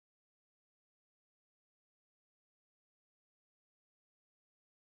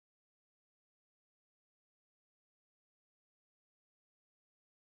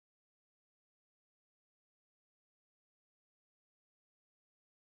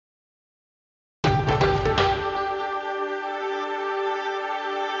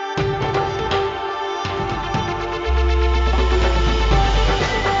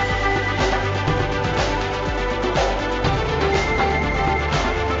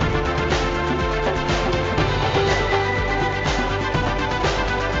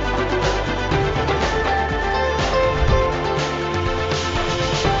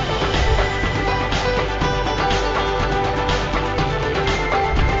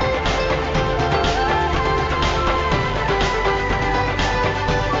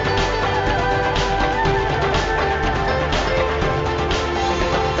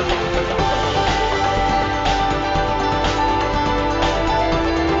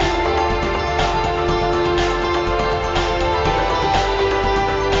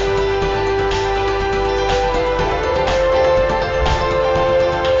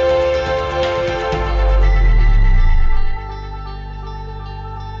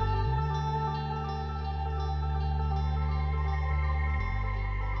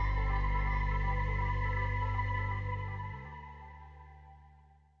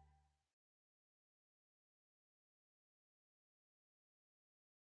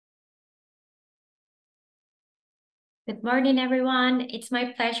Good morning, everyone. It's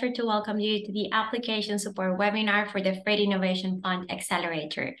my pleasure to welcome you to the Application Support webinar for the Freight Innovation Fund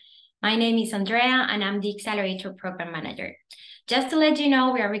Accelerator. My name is Andrea, and I'm the Accelerator Program Manager. Just to let you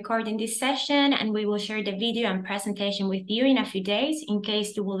know, we are recording this session, and we will share the video and presentation with you in a few days in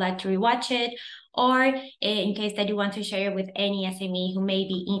case you would like to rewatch it, or in case that you want to share it with any SME who may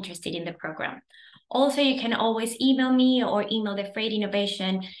be interested in the program. Also, you can always email me or email the Freight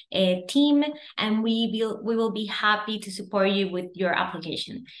Innovation team, and we will be happy to support you with your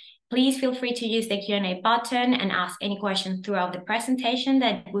application. Please feel free to use the Q&A button and ask any questions throughout the presentation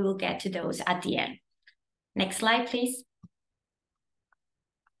that we will get to those at the end. Next slide, please.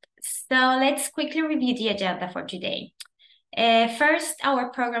 So let's quickly review the agenda for today. First, our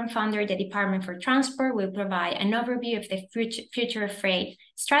program founder, the Department for Transport, will provide an overview of the future of freight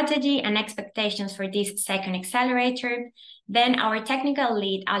strategy and expectations for this second accelerator. Then our technical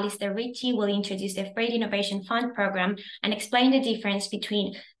lead, Alistair Ritchie, will introduce the Freight Innovation Fund program and explain the difference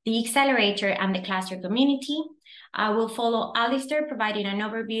between the accelerator and the cluster community. I will follow Alistair, providing an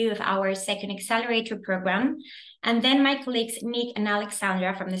overview of our second accelerator program. And then my colleagues, Nick and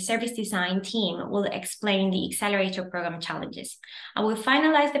Alexandra from the service design team, will explain the accelerator program challenges. I will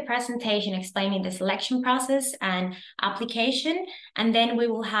finalize the presentation explaining the selection process and application, and then we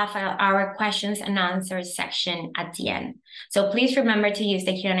will have our questions and answers section at the end. So please remember to use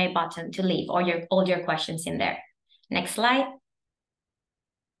the Q&A button to leave all your questions in there. Next slide.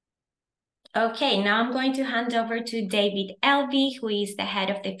 Okay, now I'm going to hand over to David Elvey, who is the head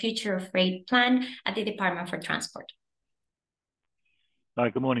of the Future of Freight Plan at the Department for Transport. Hi,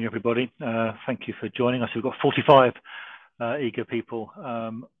 good morning, everybody. Thank you for joining us. We've got 45 eager people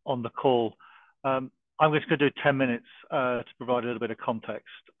on the call. I'm just going to do 10 minutes to provide a little bit of context.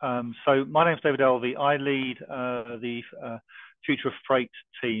 So my name is David Elvey. I lead the Future of Freight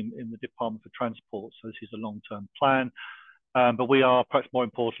team in the Department for Transport. So this is a long-term plan. But we are, perhaps more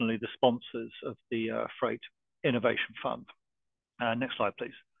importantly, the sponsors of the Freight Innovation Fund. Next slide,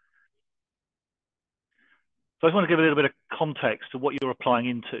 please. So I just want to give a little bit of context to what you're applying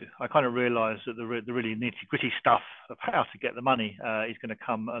into. I kind of realized that the really nitty-gritty stuff of how to get the money is going to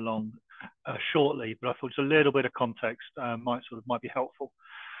come along shortly, but I thought just a little bit of context might be helpful.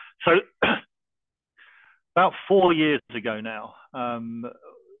 So about 4 years ago now,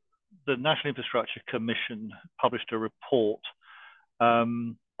 the National Infrastructure Commission published a report.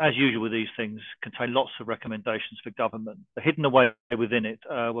 As usual with these things, contain lots of recommendations for government. But hidden away within it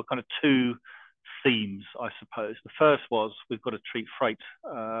were kind of two themes, I suppose. The first was we've got to treat freight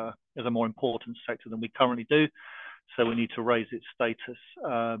as a more important sector than we currently do. So we need to raise its status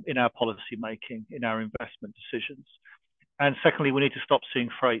in our policy making, in our investment decisions. And secondly, we need to stop seeing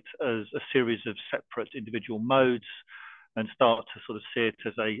freight as a series of separate individual modes and start to sort of see it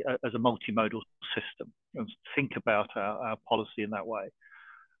as a multimodal system and think about our policy in that way.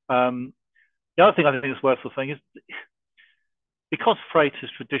 The other thing I think is worth saying is because freight has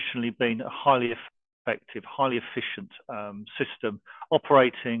traditionally been a highly effective, highly efficient system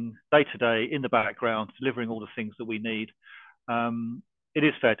operating day to day in the background, delivering all the things that we need, it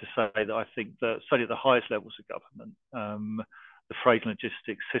is fair to say that I think that certainly at the highest levels of government, the freight and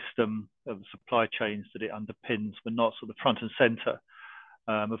logistics system of the supply chains that it underpins were not sort of front and center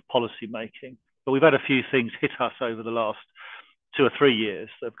of policy making. But we've had a few things hit us over the last 2 or 3 years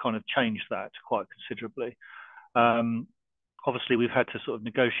that have kind of changed that quite considerably. Obviously, we've had to sort of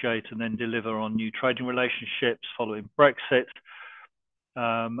negotiate and then deliver on new trading relationships following Brexit.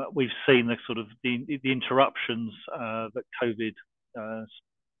 We've seen the sort of the interruptions that COVID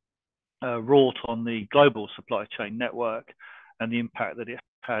wrought on the global supply chain network and the impact that it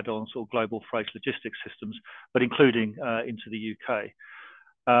had on sort of global freight logistics systems, but including into the UK.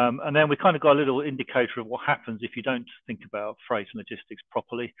 And then we kind of got a little indicator of what happens if you don't think about freight and logistics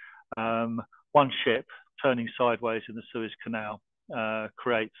properly. One ship turning sideways in the Suez Canal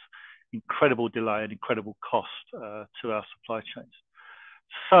creates incredible delay and incredible cost to our supply chains.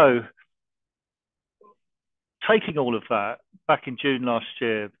 So taking all of that, back in June last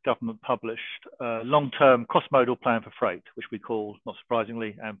year, the government published a long-term cross-modal plan for freight, which we call, not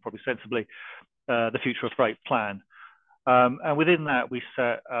surprisingly and probably sensibly, the Future of Freight Plan. And within that, we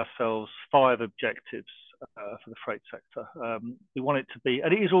set ourselves 5 objectives for the freight sector. We want it to be,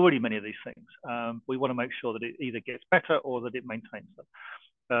 and it is already many of these things, we want to make sure that it either gets better or that it maintains them.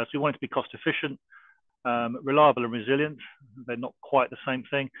 So we want it to be cost efficient, reliable and resilient. They're not quite the same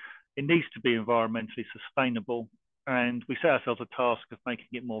thing. It needs to be environmentally sustainable, and we set ourselves a task of making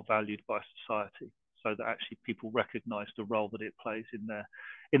it more valued by society so that actually people recognize the role that it plays in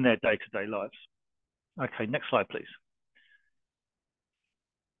their day-to-day lives. Okay, next slide, please.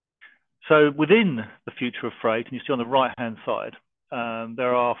 So within the future of freight, and you see on the right-hand side,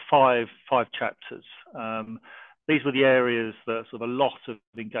 there are five chapters. These were the areas that sort of a lot of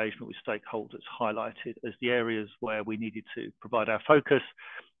engagement with stakeholders highlighted as the areas where we needed to provide our focus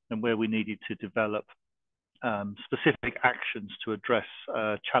and where we needed to develop specific actions to address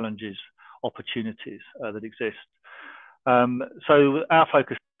challenges, opportunities that exist. So our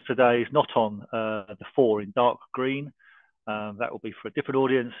focus today is not on the four in dark green. That will be for a different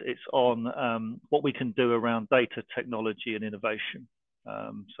audience. It's on what we can do around data technology and innovation.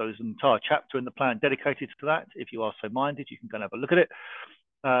 So there's an entire chapter in the plan dedicated to that. If you are so minded, you can go and have a look at it.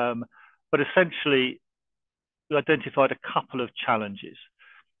 But essentially, we identified a couple of challenges.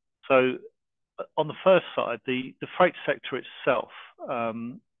 So on the first side, the freight sector itself,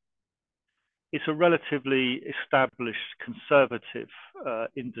 it's a relatively established conservative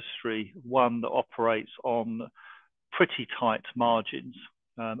industry, one that operates on pretty tight margins,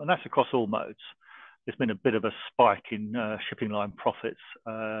 and that's across all modes. There's been a bit of a spike in shipping line profits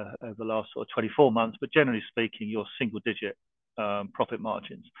over the last sort of 24 months, but generally speaking, you're single-digit profit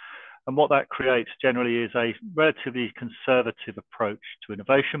margins. And what that creates generally is a relatively conservative approach to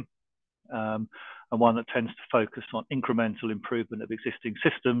innovation, and one that tends to focus on incremental improvement of existing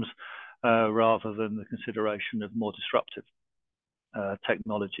systems rather than the consideration of more disruptive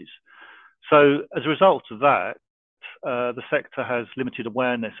technologies. So as a result of that, the sector has limited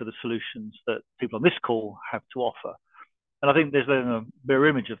awareness of the solutions that people on this call have to offer. And I think there's then a mirror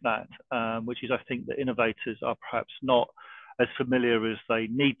image of that, which is I think that innovators are perhaps not as familiar as they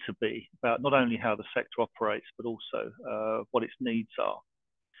need to be about not only how the sector operates, but also what its needs are.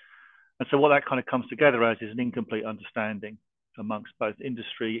 And so what that kind of comes together as is an incomplete understanding amongst both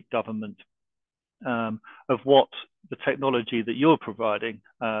industry, government, of what the technology that you're providing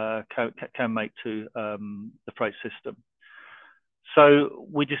can make to the freight system. So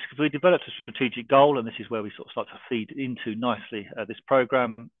we developed a strategic goal, and this is where we sort of start to feed into nicely this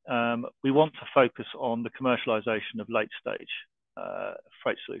program. We want to focus on the commercialization of late stage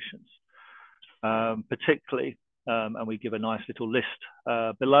freight solutions, particularly, and we give a nice little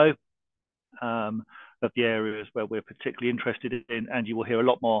list below of the areas where we're particularly interested in, and you will hear a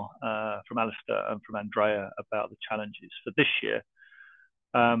lot more from Alistair and from Andrea about the challenges for this year.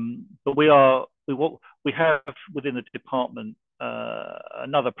 But we have within the department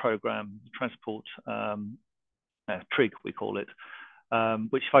another program, transport TRIG we call it,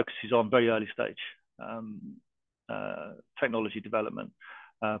 which focuses on very early stage technology development,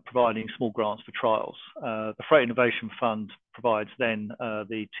 providing small grants for trials. The Freight Innovation Fund provides then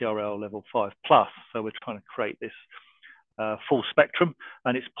the TRL level 5+. So we're trying to create this full spectrum,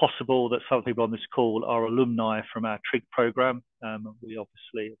 and it's possible that some people on this call are alumni from our TRIG program. We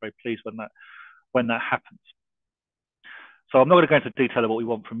obviously are very pleased when that happens. So I'm not going to go into detail of what we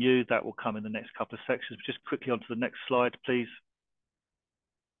want from you. That will come in the next couple of sections. But just quickly onto the next slide, please.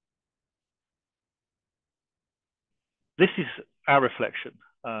 This is our reflection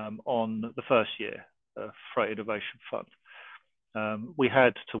on the first year of Freight Innovation Fund. We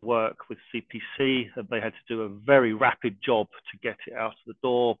had to work with CPC, and they had to do a very rapid job to get it out of the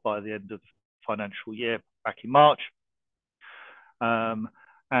door by the end of the financial year back in March.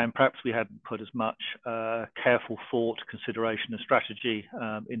 And perhaps we hadn't put as much careful thought, consideration and strategy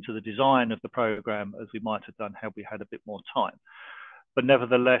into the design of the program as we might have done had we had a bit more time. But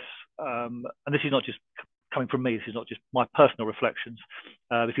nevertheless, and this is not just coming from me, this is not just my personal reflections.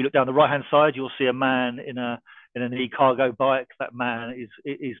 If you look down the right-hand side, you'll see a man in an e-cargo bike. That man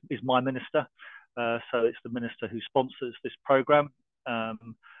is my minister. So it's the minister who sponsors this program.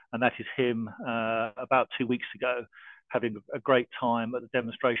 And that is him about 2 weeks ago, having a great time at the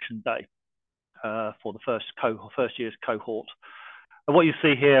demonstration day for the first year's cohort. And what you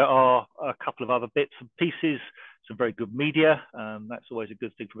see here are a couple of other bits and pieces, some very good media. That's always a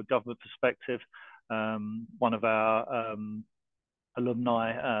good thing from a government perspective. One of our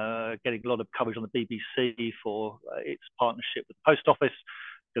alumni getting a lot of coverage on the BBC for its partnership with the Post Office,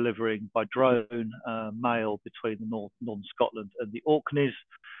 delivering by drone mail between the Northern Scotland and the Orkneys.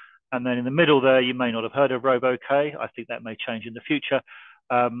 And then in the middle there, you may not have heard of RoboK. I think that may change in the future,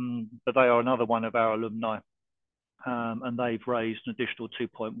 but they are another one of our alumni. And they've raised an additional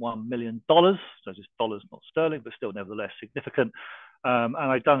 $2.1 million. So just dollars, not sterling, but still nevertheless significant.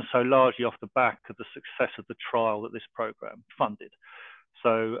 And they've done so largely off the back of the success of the trial that this program funded.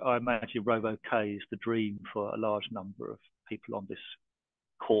 So I imagine RoboK is the dream for a large number of people on this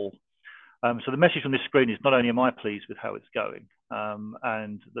call. So the message on this screen is not only am I pleased with how it's going,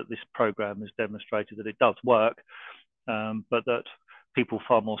 and that this program has demonstrated that it does work, but that people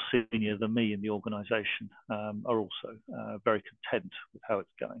far more senior than me in the organisation are also very content with how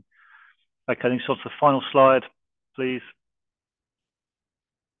it's going. Okay, then so to the final slide, please.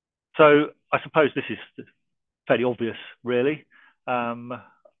 So I suppose this is fairly obvious, really.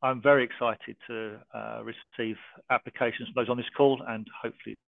 I'm very excited to receive applications from those on this call and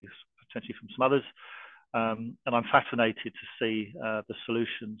hopefully potentially from some others. And I'm fascinated to see the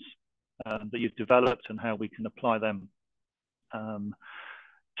solutions that you've developed and how we can apply them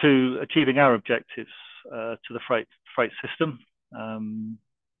to achieving our objectives to the freight system,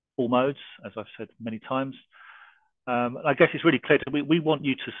 all modes, as I've said many times. I guess it's really clear that we want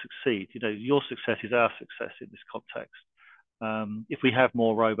you to succeed. You know, your success is our success in this context. If we have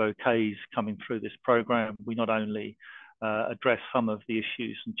more robo-Ks coming through this program, we not only address some of the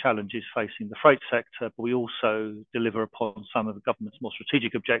issues and challenges facing the freight sector, but we also deliver upon some of the government's more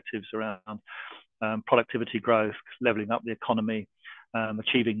strategic objectives around productivity growth, levelling up the economy,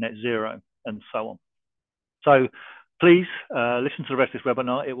 achieving net zero, and so on. So please listen to the rest of this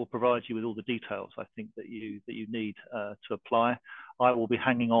webinar. It will provide you with all the details, I think, that you need to apply. I will be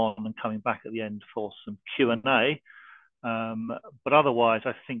hanging on and coming back at the end for some Q&A. But otherwise,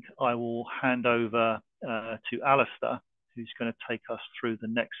 I think I will hand over to Alistair, who's going to take us through the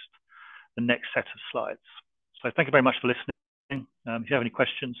next set of slides. So thank you very much for listening. If you have any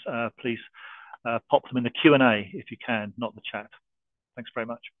questions, please pop them in the Q&A if you can, not the chat. Thanks very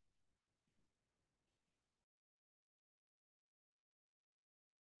much.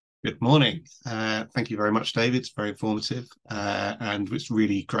 Good morning. Thank you very much, David. It's very informative. And it's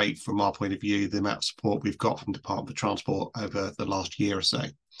really great from our point of view, the amount of support we've got from Department of Transport over the last year or so.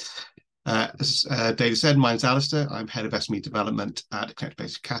 As David said, my name's Alistair. I'm Head of SME Development at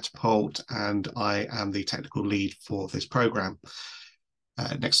Connect Catapult, and I am the technical lead for this programme.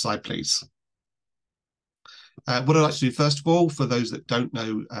 Next slide, please. What I'd like to do first of all, for those that don't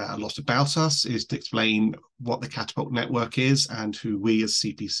know a lot about us, is to explain what the Catapult network is and who we as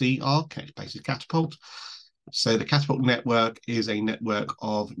CPC are, Connect Catapult. So the Catapult network is a network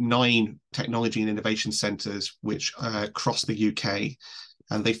of 9 technology and innovation centres which cross the UK,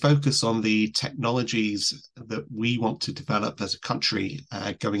 and they focus on the technologies that we want to develop as a country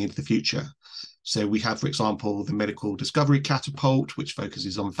going into the future. So we have, for example, the Medical Discovery Catapult, which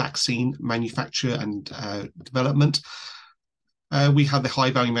focuses on vaccine manufacture and development. We have the High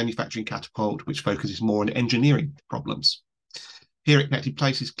Value Manufacturing Catapult, which focuses more on engineering problems. Here at Connected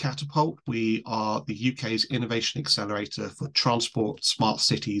Places Catapult, we are the UK's innovation accelerator for transport, smart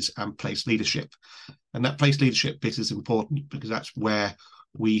cities and place leadership. And that place leadership bit is important because that's where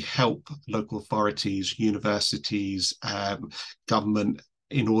we help local authorities, universities, government,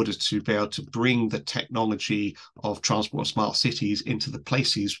 in order to be able to bring the technology of transport smart cities into the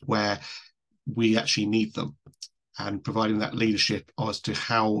places where we actually need them, and providing that leadership as to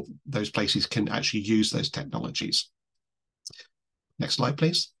how those places can actually use those technologies. Next slide,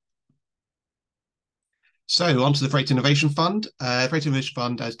 please. So onto the Freight Innovation Fund. Freight Innovation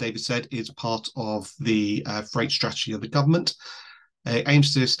Fund, as David said, is part of the freight strategy of the government. It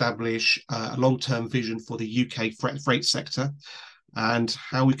aims to establish a long-term vision for the UK freight sector, and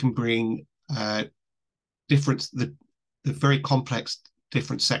how we can bring the very complex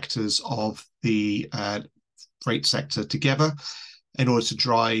different sectors of the freight sector together in order to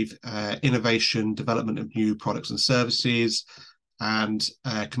drive innovation, development of new products and services, and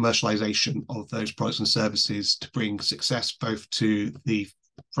commercialization of those products and services to bring success both to the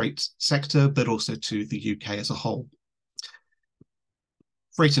freight sector but also to the UK as a whole.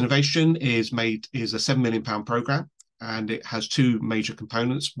 Freight Innovation is a £7 million programme, and it has 2 major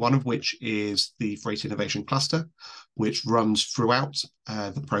components, one of which is the Freight Innovation Cluster, which runs throughout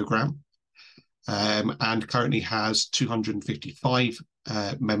the programme, and currently has 255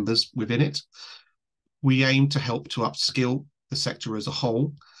 members within it. We aim to help to upskill the sector as a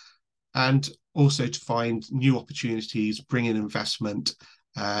whole, and also to find new opportunities, bring in investment,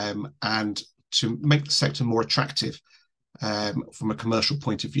 and to make the sector more attractive from a commercial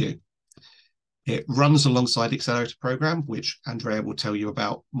point of view. It runs alongside the Accelerator programme, which Andrea will tell you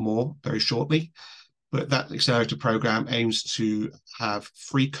about more very shortly. But that Accelerator programme aims to have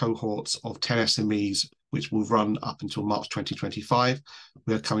 3 cohorts of 10 SMEs, which will run up until March 2025.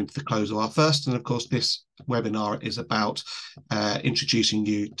 We are coming to the close of our first, and of course this webinar is about introducing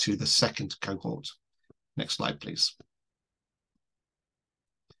you to the second cohort. Next slide, please.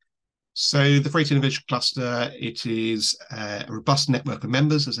 So the Freight Innovation Cluster, it is a robust network of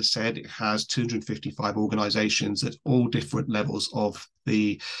members. As I said, it has 255 organisations at all different levels of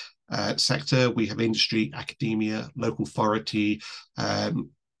the sector. We have industry, academia, local authority,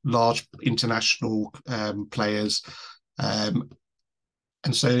 large international players,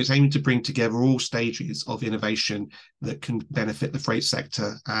 And so it's aiming to bring together all stages of innovation that can benefit the freight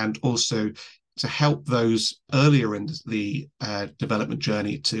sector, and also to help those earlier in the development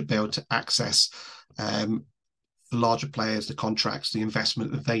journey to be able to access the larger players, the contracts, the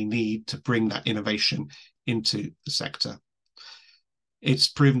investment that they need to bring that innovation into the sector. It's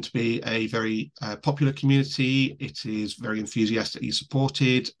proven to be a very popular community. It is very enthusiastically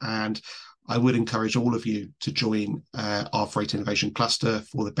supported, and I would encourage all of you to join our Freight Innovation Cluster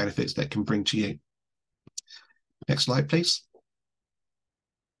for the benefits that can bring to you. Next slide, please.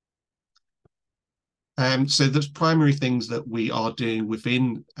 So the primary things that we are doing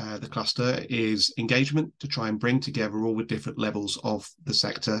within the cluster is engagement to try and bring together all the different levels of the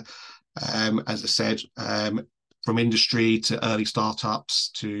sector. As I said, from industry to early startups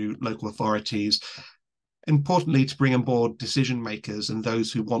to local authorities. Importantly, to bring on board decision makers and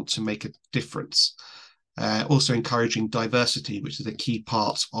those who want to make a difference. Also encouraging diversity, which is a key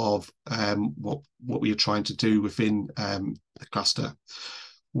part of what we are trying to do within the cluster.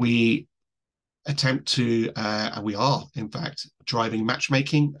 We attempt to, and we are in fact, driving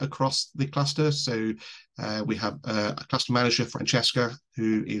matchmaking across the cluster. So we have a cluster manager, Francesca,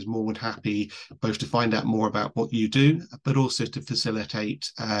 who is more than happy both to find out more about what you do, but also to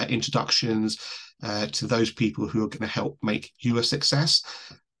facilitate introductions to those people who are going to help make you a success.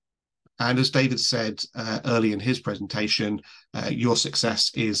 And as David said early in his presentation, your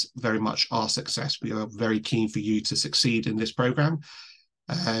success is very much our success. We are very keen for you to succeed in this program.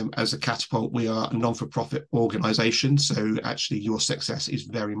 As a Catapult, we are a non-for-profit organisation, so actually your success is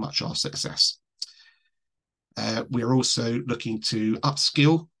very much our success. We're also looking to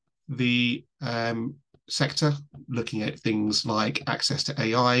upskill the sector, looking at things like access to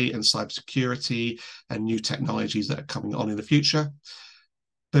AI and cybersecurity and new technologies that are coming on in the future.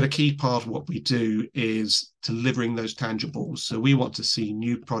 But a key part of what we do is delivering those tangibles. So we want to see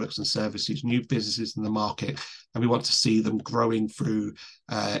new products and services, new businesses in the market, and we want to see them growing through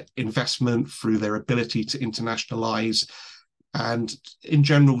investment, through their ability to internationalize, and in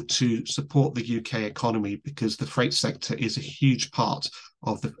general to support the UK economy, because the freight sector is a huge part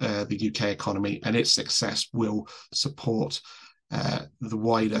of the UK economy, and its success will support the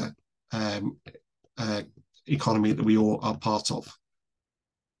wider economy that we all are part of.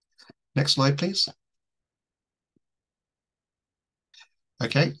 Next slide, please.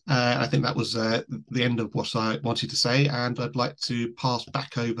 Okay, I think that was the end of what I wanted to say, and I'd like to pass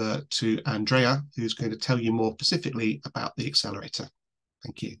back over to Andrea, who's going to tell you more specifically about the Accelerator.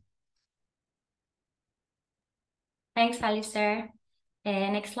 Thank you. Thanks, Alistair.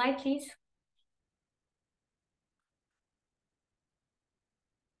 Next slide, please.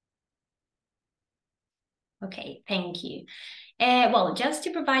 Okay, thank you. Well, just to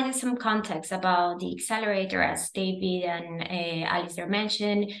provide you some context about the Accelerator, as David and Alistair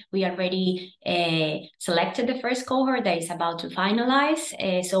mentioned, we already selected the first cohort that is about to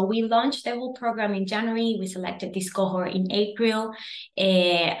finalize. So we launched the whole program in January. We selected this cohort in April.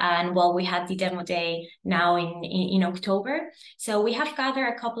 And well, we had the demo day now in October. So we have gathered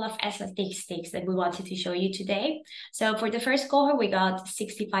a couple of statistics that we wanted to show you today. So for the first cohort, we got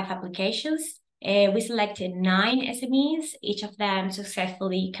 65 applications. We selected 9 SMEs. Each of them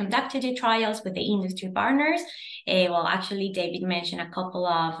successfully conducted the trials with the industry partners. Well, actually, David mentioned a couple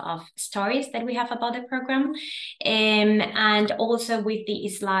of stories that we have about the program. And also with the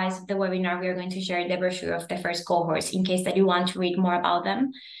slides of the webinar, we are going to share the brochure of the first cohorts in case that you want to read more about them.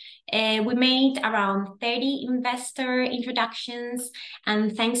 We made around 30 investor introductions,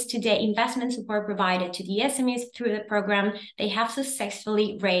 and thanks to the investment support provided to the SMEs through the program, they have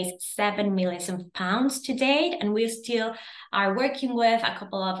successfully raised £7 million to date, and we still are working with a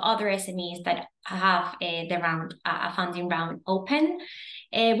couple of other SMEs that have a funding round open.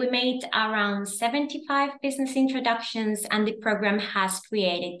 We made around 75 business introductions, and the program has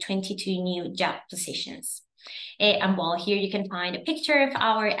created 22 new job positions. And well, here you can find a picture of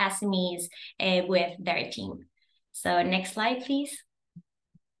our SMEs with their team. So next slide, please.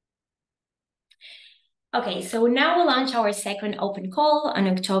 Okay, so now we'll launch our second open call on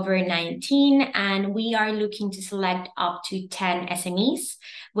October 19, and we are looking to select up to 10 SMEs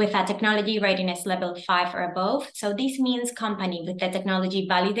with a technology readiness level 5 or above. So this means company with the technology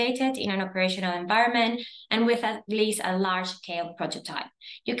validated in an operational environment and with at least a large-scale prototype.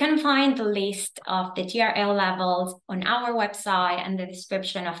 You can find the list of the TRL levels on our website and the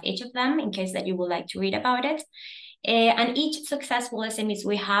description of each of them in case that you would like to read about it. And each successful SMEs,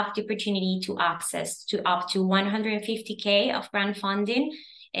 we have the opportunity to access to up to 150K of grant funding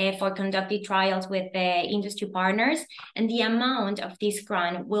for conducting trials with the industry partners. And the amount of this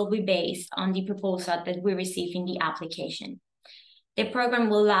grant will be based on the proposal that we receive in the application. The program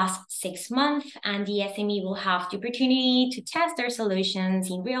will last 6 months, and the SME will have the opportunity to test their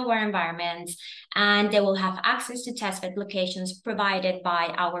solutions in real-world environments, and they will have access to testbed locations provided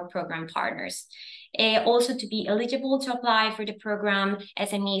by our program partners. Also, to be eligible to apply for the program,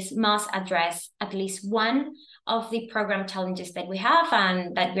 SMEs must address at least one of the program challenges that we have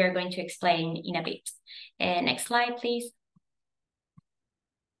and that we are going to explain in a bit. Next slide, please.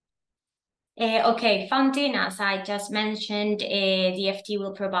 Okay, funding, as I just mentioned, the FT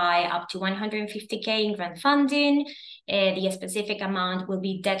will provide up to 150K in grant funding. The specific amount will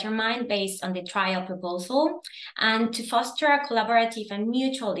be determined based on the trial proposal. And to foster a collaborative and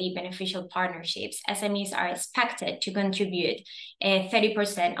mutually beneficial partnerships, SMEs are expected to contribute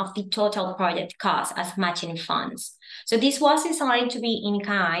 30% of the total project cost as matching funds. So this was designed to be in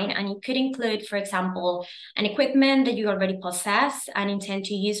kind, and it could include, for example, an equipment that you already possess and intend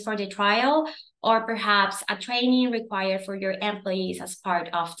to use for the trial, or perhaps a training required for your employees as part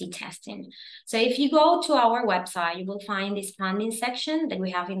of the testing. So if you go to our website, you will find this funding section that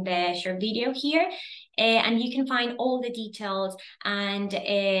we have in the short video here, and you can find all the details and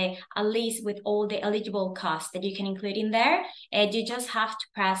a list with all the eligible costs that you can include in there. You just have to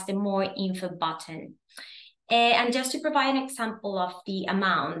press the More Info button. And just to provide an example of the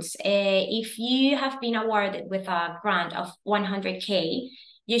amounts, if you have been awarded with a grant of 100K,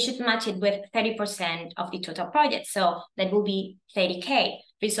 you should match it with 30% of the total project. So that will be 30K,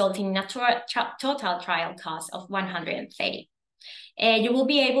 resulting in a total trial cost of 130. You will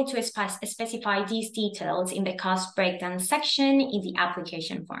be able to specify these details in the cost breakdown section in the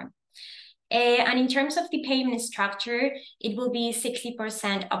application form. And in terms of the payment structure, it will be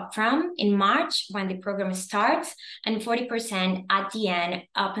 60% upfront in March when the program starts, and 40% at the end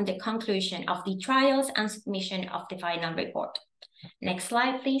upon the conclusion of the trials and submission of the final report. Next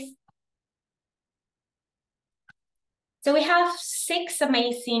slide, please. So we have 6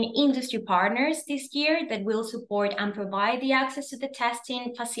 amazing industry partners this year that will support and provide the access to the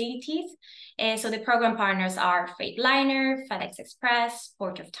testing facilities. So the program partners are Freightliner, FedEx Express,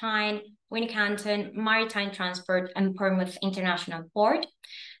 Port of Tyne, Wincanton, Maritime Transport, and Portsmouth International Port.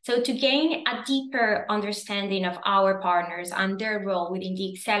 So to gain a deeper understanding of our partners and their role within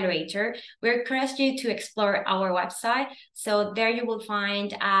the Accelerator, we encourage you to explore our website. So there you will find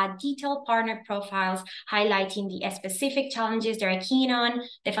detailed partner profiles highlighting the specific challenges they're keen on,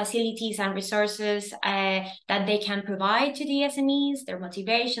 the facilities and resources that they can provide to the SMEs, their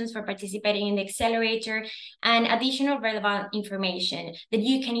motivations for participating in the Accelerator, and additional relevant information that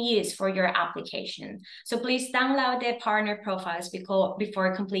you can use for your application. So please download the partner profiles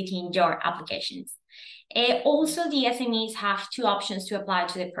before completing your applications. Also, the SMEs have 2 options to apply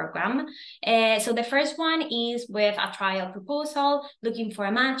to the program. So the first one is with a trial proposal, looking for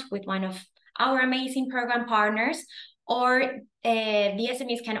a match with one of our amazing program partners, or the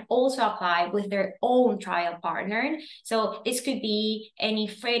SMEs can also apply with their own trial partner. So this could be any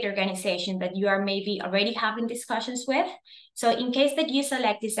freight organization that you are maybe already having discussions with. So in case that you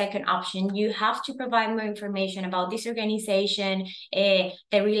select the second option, you have to provide more information about this organization, the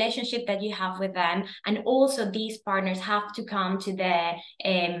relationship that you have with them, and also these partners have to come to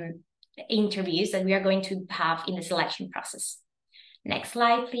the interviews that we are going to have in the selection process. Next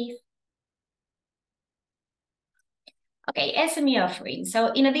slide, please. Okay, SME offering.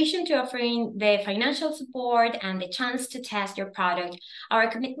 So in addition to offering the financial support and the chance to test your product, our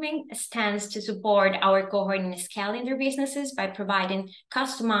commitment stands to support our cohort in scaling their businesses by providing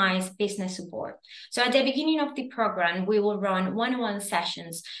customized business support. So at the beginning of the program, we will run one-on-one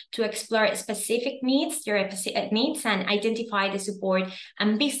sessions to explore specific needs, your needs, and identify the support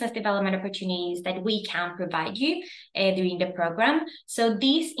and business development opportunities that we can provide you during the program. So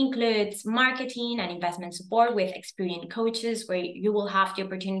this includes marketing and investment support with experienced coaches, where you will have the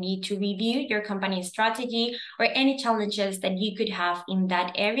opportunity to review your company's strategy or any challenges that you could have in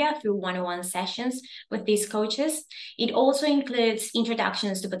that area through one-on-one sessions with these coaches. It also includes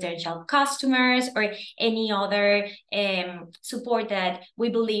introductions to potential customers or any other support that we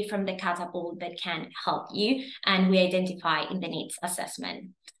believe from the catapult that can help you and we identify in the needs assessment.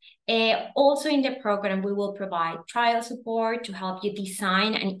 Also in the program, we will provide trial support to help you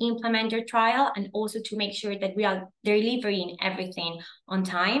design and implement your trial, and also to make sure that we are delivering everything on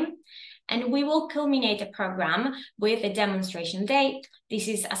time. And we will culminate the program with a demonstration day. This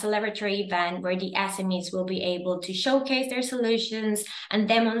is a celebratory event where the SMEs will be able to showcase their solutions and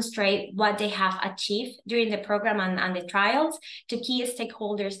demonstrate what they have achieved during the program and the trials to key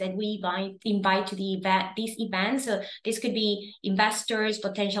stakeholders that we invite to this event. So this could be investors,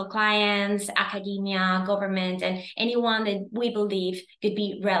 potential clients, academia, government, and anyone that we believe could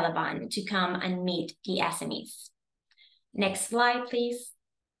be relevant to come and meet the SMEs. Next slide, please.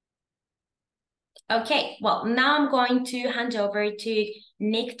 Okay, well, now I'm going to hand over to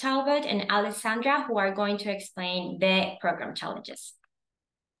Nick Talbot and Alessandra, who are going to explain the program challenges.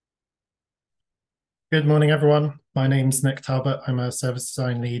 Good morning, everyone. My name's Nick Talbot. I'm a service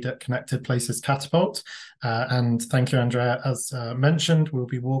design lead at Connected Places Catapult. And thank you, Andrea. As mentioned, we'll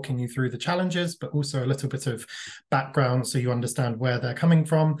be walking you through the challenges, but also a little bit of background so you understand where they're coming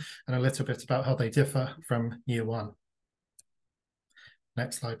from and a little bit about how they differ from year one.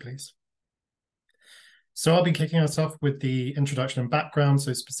 Next slide, please. So I'll be kicking us off with the introduction and background,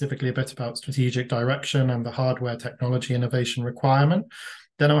 so specifically a bit about strategic direction and the hardware technology innovation requirement.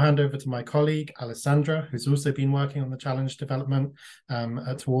 Then I'll hand over to my colleague, Alessandra, who's also been working on the challenge development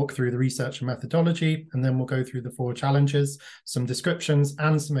to walk through the research and methodology. And then we'll go through the 4 challenges, some descriptions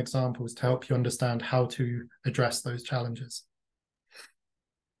and some examples to help you understand how to address those challenges.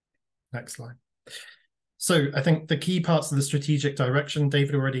 Next slide. So I think the key parts of the strategic direction,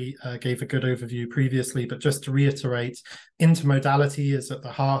 David already gave a good overview previously, but just to reiterate, intermodality is at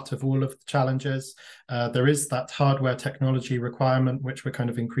the heart of all of the challenges. There is that hardware technology requirement, which we're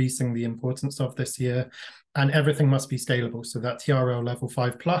kind of increasing the importance of this year. And everything must be scalable. So that TRL level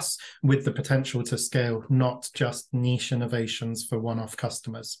 5+ with the potential to scale, not just niche innovations for one-off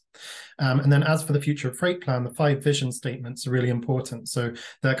customers. And then as for the Future of Freight plan, the 5 vision statements are really important. So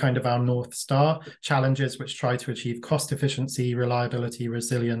they're kind of our North Star challenges, which try to achieve cost efficiency, reliability,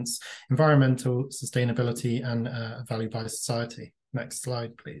 resilience, environmental sustainability, and value by society. Next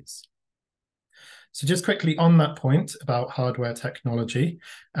slide, please. So just quickly on that point about hardware technology,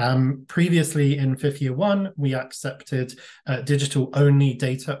 previously in 5th year 1, we accepted digital-only,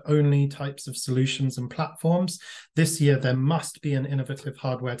 data-only types of solutions and platforms. This year, there must be an innovative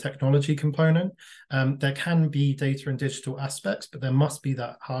hardware technology component. There can be data and digital aspects, but there must be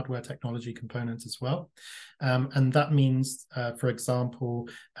that hardware technology component as well. And that means, for example,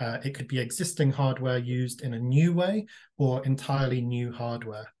 it could be existing hardware used in a new way or entirely new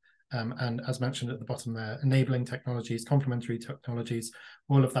hardware. And as mentioned at the bottom there, enabling technologies, complementary technologies,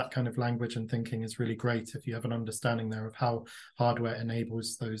 all of that kind of language and thinking is really great if you have an understanding there of how hardware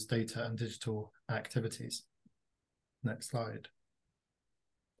enables those data and digital activities. Next slide.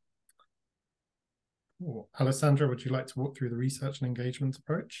 Oh, Alessandra, would you like to walk through the research and engagement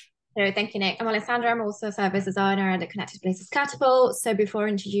approach? So thank you, Nick. I'm Alessandra. I'm also a service designer at the Connected Places Catapult. So before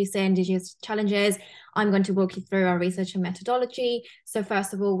introducing these challenges, I'm going to walk you through our research and methodology. So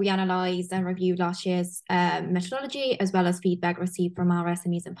first of all, we analysed and reviewed last year's methodology, as well as feedback received from our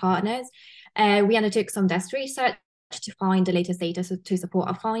SMEs and partners. We undertook some desk research to find the latest data to support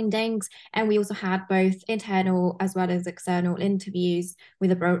our findings. And we also had both internal as well as external interviews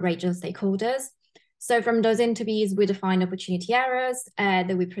with a broad range of stakeholders. So from those interviews, we defined opportunity areas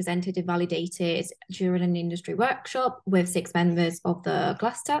that we presented and validated during an industry workshop with 6 members of the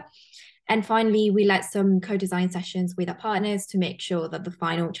cluster. And finally, we led some co-design sessions with our partners to make sure that the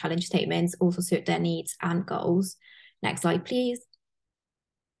final challenge statements also suit their needs and goals. Next slide, please.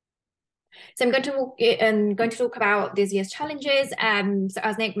 So I'm going to talk about this year's challenges. So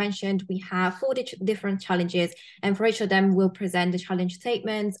as Nick mentioned, we have 4 different challenges, and for each of them, we'll present the challenge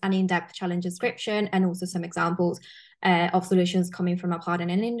statements, an in-depth challenge description, and also some examples of solutions coming from our partner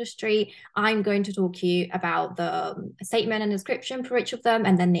and industry. I'm going to talk to you about the statement and description for each of them,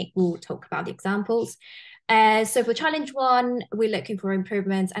 and then Nick will talk about the examples. So for challenge 1, we're looking for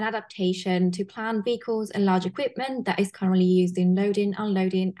improvements and adaptation to planned vehicles and large equipment that is currently used in loading,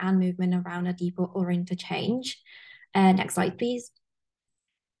 unloading, and movement around a depot or interchange. Next slide, please.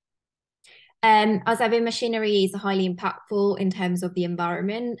 As heavy machinery is highly impactful in terms of the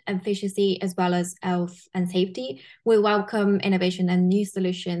environment, efficiency, as well as health and safety, we welcome innovation and new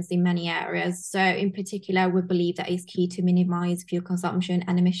solutions in many areas. So in particular, we believe that it's key to minimize fuel consumption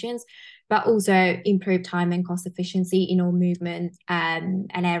and emissions, but also improve time and cost efficiency in all movement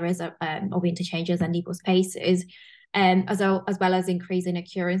and areas of interchanges and depot spaces. As well as increasing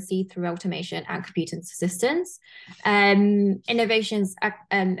accuracy through automation and computing assistance. Innovations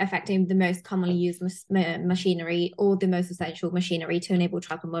affecting the most commonly used machinery or the most essential machinery to enable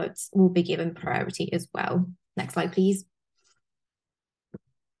travel modes will be given priority as well. Next slide, please.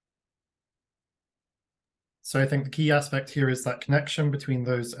 So I think the key aspect here is that connection between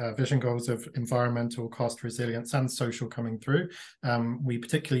those vision goals of environmental, cost, resilience, and social coming through. We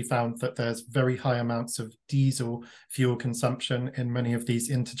particularly found that there's very high amounts of diesel fuel consumption in many of these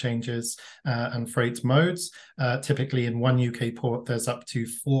interchanges and freight modes. Typically in one UK port, there's up to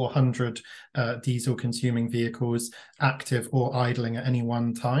 400 diesel consuming vehicles active or idling at any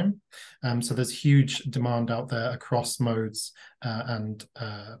one time. So there's huge demand out there across modes and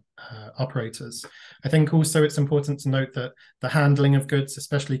operators. I think also it's important to note that the handling of goods,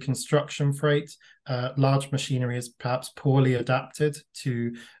 especially construction freight, large machinery is perhaps poorly adapted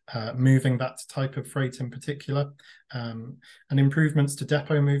to moving that type of freight in particular. And improvements to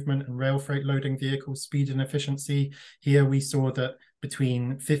depot movement and rail freight loading vehicle speed and efficiency. Here we saw that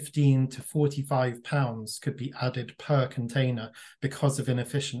between 15 to 45 pounds could be added per container because of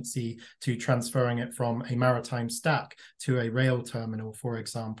inefficiency to transferring it from a maritime stack to a rail terminal, for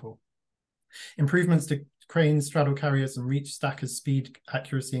example. Improvements to cranes, straddle carriers, and reach stackers' speed,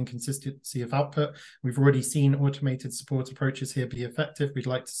 accuracy, and consistency of output. We've already seen automated support approaches here be effective. We'd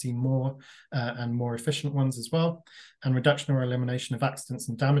like to see more and more efficient ones as well. And reduction or elimination of accidents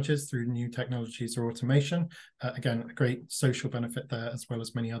and damages through new technologies or automation. Again, a great social benefit there, as well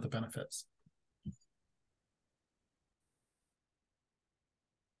as many other benefits.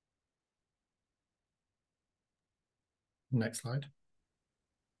 Next slide.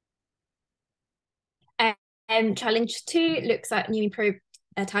 Challenge 2 looks at new improved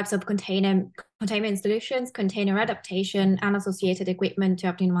types of containment solutions, container adaptation, and associated equipment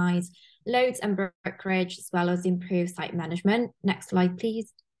to optimize loads and brokerage, as well as improve site management. Next slide,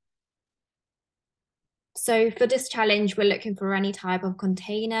 please. So for this challenge, we're looking for any type of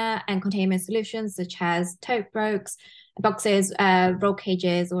container and containment solutions, such as tote boxes, roll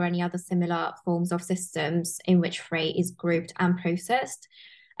cages, or any other similar forms of systems in which freight is grouped and processed.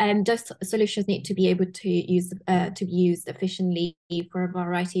 Those solutions need to be able to be used efficiently for a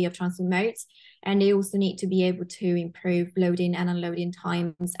variety of transport modes, and they also need to be able to improve loading and unloading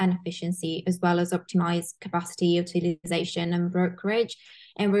times and efficiency, as well as optimize capacity utilization and brokerage.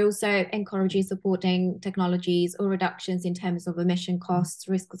 And we're also encouraging supporting technologies or reductions in terms of emission costs,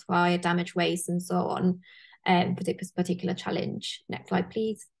 risk of fire, damage, waste, and so on, for this particular challenge. Next slide,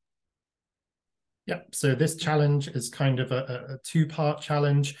 please. Yeah, so this challenge is kind of a two-part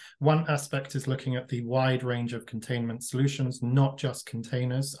challenge. One aspect is looking at the wide range of containment solutions, not just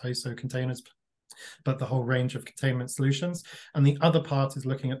containers, ISO containers, but the whole range of containment solutions. And the other part is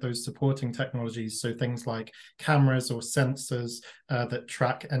looking at those supporting technologies, so things like cameras or sensors that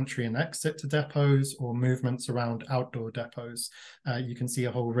track entry and exit to depots, or movements around outdoor depots. You can see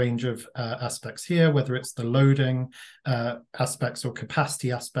a whole range of aspects here, whether it's the loading aspects or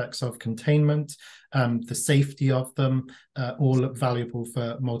capacity aspects of containment, the safety of them, all valuable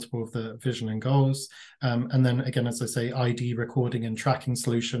for multiple of the vision and goals. And then again, as I say, ID recording and tracking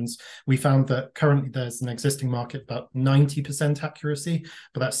solutions. We found that currently there's an existing market about 90% accuracy,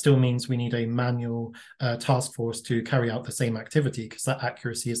 but that still means we need a manual task force to carry out the same activity, because that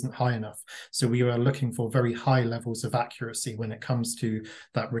accuracy isn't high enough. So we are looking for very high levels of accuracy when it comes to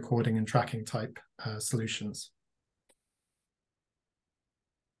that recording and tracking type solutions.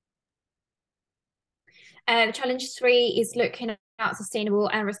 Challenge 3 is looking at sustainable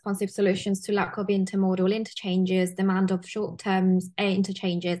and responsive solutions to lack of intermodal interchanges, demand of short-term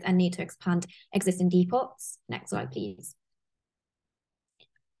interchanges, and need to expand existing depots. Next slide, please.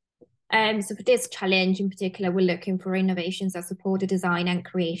 So for this challenge in particular, we're looking for innovations that support the design and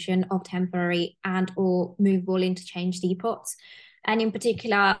creation of temporary and or movable interchange depots. And in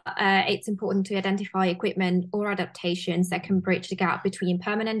particular, it's important to identify equipment or adaptations that can bridge the gap between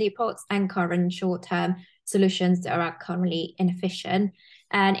permanent depots and current short-term solutions that are currently inefficient.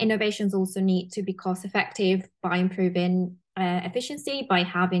 And innovations also need to be cost-effective by improving efficiency, by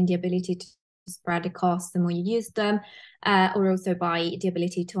having the ability to spread the costs the more you use them, or also by the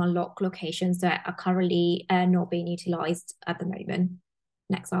ability to unlock locations that are currently not being utilized at the moment.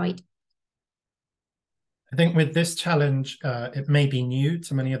 Next slide. I think with this challenge, it may be new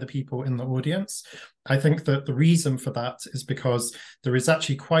to many other people in the audience. I think that the reason for that is because there is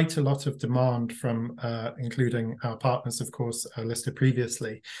actually quite a lot of demand from, including our partners, of course, listed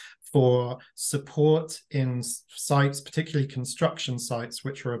previously, for support in sites, particularly construction sites,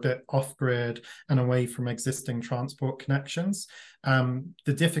 which are a bit off-grid and away from existing transport connections.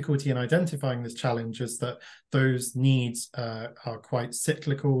 The difficulty in identifying this challenge is that those needs are quite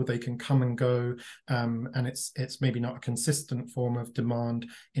cyclical. They can come and go, and it's maybe not a consistent form of demand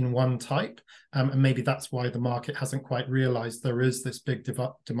in one type. And maybe that's why the market hasn't quite realized there is this big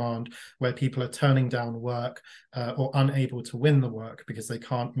demand where people are turning down work or unable to win the work because they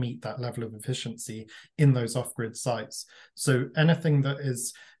can't meet that level of efficiency in those off-grid sites. So anything that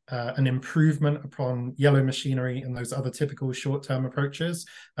is an improvement upon yellow machinery and those other typical short-term approaches,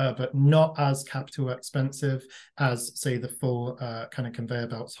 but not as capital expensive as, say, the full kind of conveyor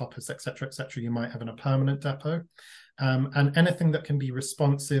belts, hoppers, etc., you might have in a permanent depot. And anything that can be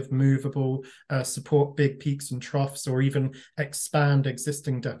responsive, movable, support big peaks and troughs, or even expand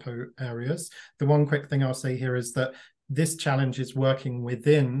existing depot areas. The one quick thing I'll say here is that this challenge is working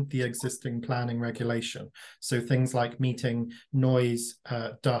within the existing planning regulation. So things like meeting noise,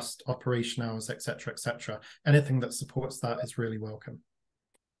 dust, operation hours, etc., etc. Anything that supports that is really welcome.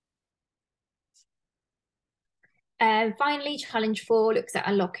 Finally, challenge 4 looks at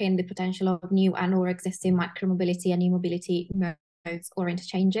unlocking the potential of new and or existing micromobility and e-mobility modes or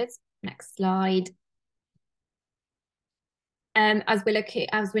interchanges. Next slide. As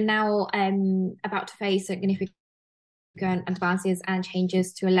we're now about to face significant advances and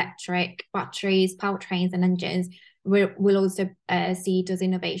changes to electric batteries, powertrains, and engines, we'll also see those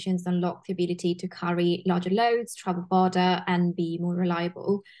innovations unlock the ability to carry larger loads, travel farther, and be more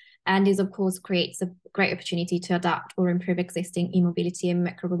reliable. And this, of course, creates a great opportunity to adapt or improve existing e-mobility and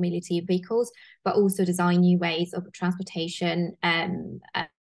micromobility vehicles, but also design new ways of transportation and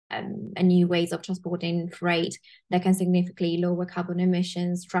new ways of transporting freight that can significantly lower carbon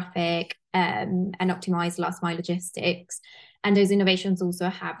emissions, traffic, and optimize last mile logistics. And those innovations also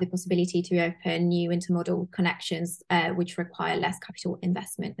have the possibility to open new intermodal connections, which require less capital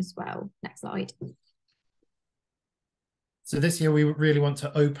investment as well. Next slide. So this year, we really want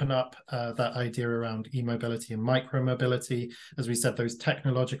to open up that idea around e-mobility and micro-mobility. As we said, those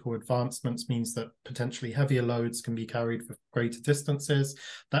technological advancements means that potentially heavier loads can be carried for greater distances.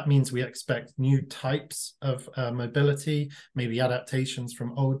 That means we expect new types of mobility, maybe adaptations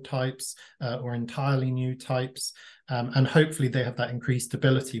from old types or entirely new types. And hopefully they have that increased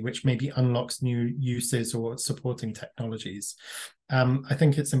ability, which maybe unlocks new uses or supporting technologies. I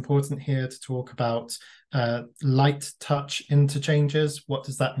think it's important here to talk about light touch interchanges. What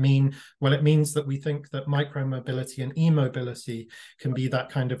does that mean? Well, it means that we think that micro-mobility and e-mobility can be that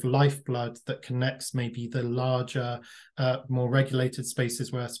kind of lifeblood that connects maybe the larger, more regulated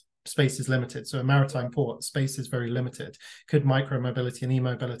spaces where space is limited. So a maritime port, space is very limited. Could micro-mobility and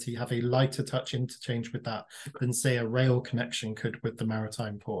e-mobility have a lighter touch interchange with that than, say, a rail connection could with the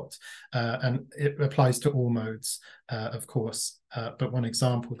maritime port? And it applies to all modes, of course, but one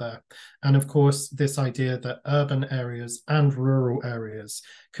example there. And of course, this idea that urban areas and rural areas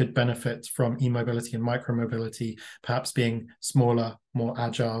could benefit from e-mobility and micro-mobility, perhaps being smaller, more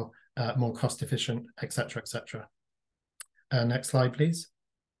agile, more cost efficient, etc., etc. Next slide, please.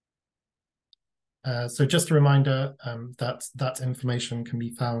 So just a reminder that information can be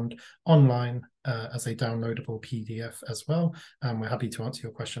found online as a downloadable PDF as well. And we're happy to answer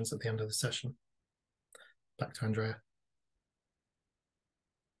your questions at the end of the session. Back to Andrea.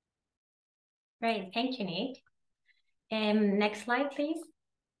 Great, thank you, Nick. Next slide, please.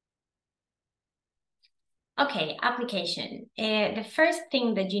 Okay, application. The first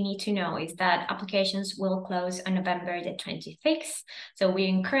thing that you need to know is that applications will close on November the 26th. So we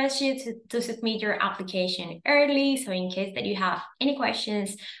encourage you to submit your application early. So in case that you have any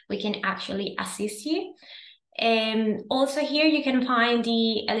questions, we can actually assist you. Also here you can find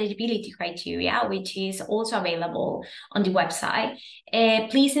the eligibility criteria, which is also available on the website.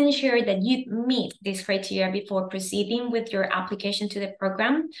 Please ensure that you meet these criteria before proceeding with your application to the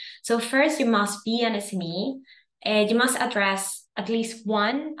program. So first, you must be an SME. You must address at least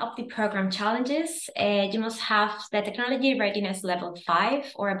one of the program challenges. You must have the technology readiness level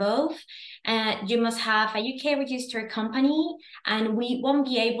 5 or above. You must have a UK registered company, and we won't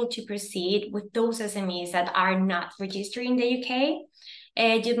be able to proceed with those SMEs that are not registered in the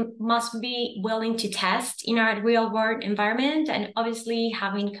UK. You must be willing to test in a real world environment, and obviously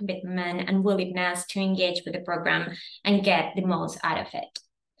having commitment and willingness to engage with the program and get the most out of it.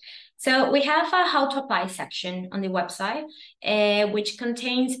 So we have a how to apply section on the website, which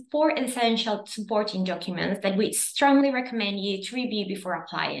contains 4 essential supporting documents that we strongly recommend you to review before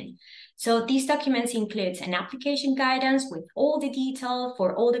applying. So these documents include an application guidance with all the detail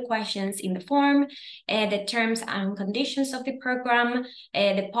for all the questions in the form, the terms and conditions of the program,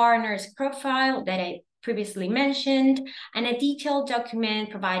 the partner's profile that I previously mentioned, and a detailed document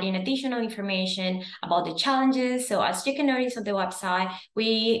providing additional information about the challenges. So as you can notice on the website,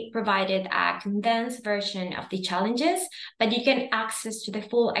 we provided a condensed version of the challenges, but you can access to the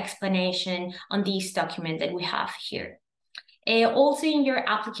full explanation on this document that we have here. Also in your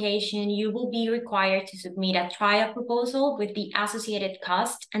application, you will be required to submit a trial proposal with the associated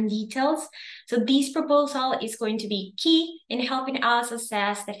costs and details. So this proposal is going to be key in helping us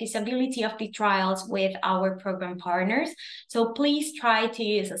assess the feasibility of the trials with our program partners. So please try to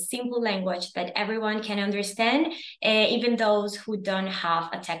use a simple language that everyone can understand, even those who don't have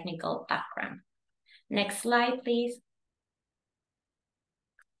a technical background. Next slide, please.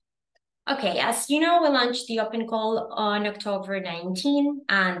 Okay, as you know, we launched the open call on October 19,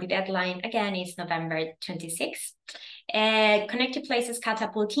 and the deadline again is November 26. Connected Places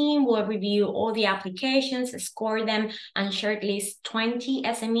Catapult team will review all the applications, score them, and shortlist 20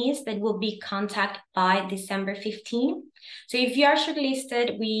 SMEs that will be contacted by December 15. So if you are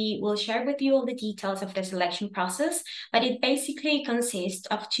shortlisted, we will share with you all the details of the selection process, but it basically consists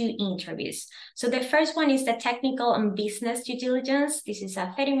of 2 interviews. So the first one is the technical and business due diligence. This is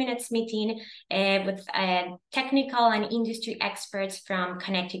a 30 minutes meeting with technical and industry experts from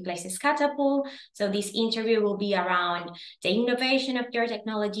Connected Places Catapult. So this interview will be around the innovation of your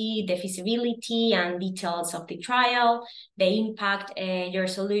technology, the feasibility and details of the trial, the impact your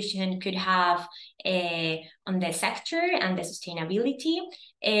solution could have on the sector and the sustainability.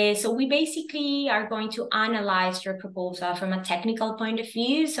 So we basically are going to analyze your proposal from a technical point of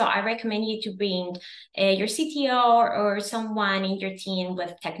view. So I recommend you to bring your CTO or someone in your team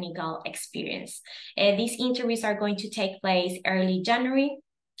with technical experience. These interviews are going to take place early January.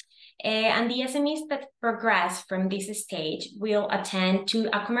 And the SMEs that progress from this stage will attend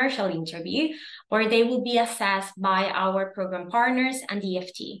to a commercial interview where they will be assessed by our program partners and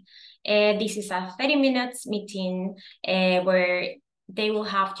DFT. This is a 30 minutes meeting where they will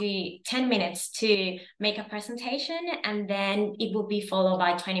have 10 minutes to make a presentation, and then it will be followed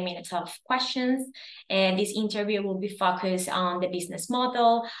by 20 minutes of questions. This interview will be focused on the business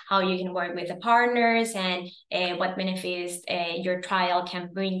model, how you can work with the partners, and what benefits your trial can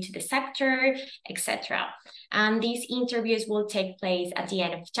bring to the sector, etc. And these interviews will take place at the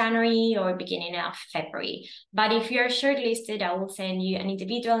end of January or beginning of February. But if you're shortlisted, I will send you an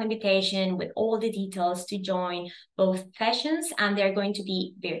individual invitation with all the details to join both sessions, and they're going to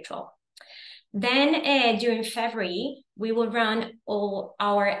be virtual. Then during February, we will run all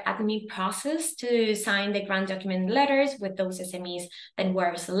our admin process to sign the grant document letters with those SMEs that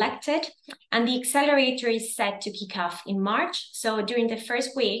were selected. And the Accelerator is set to kick off in March. So during the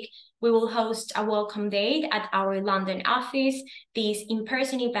first week, we will host a welcome day at our London office. This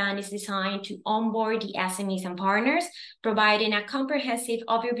in-person event is designed to onboard the SMEs and partners, providing a comprehensive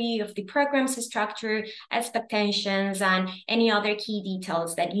overview of the program's structure, expectations, and any other key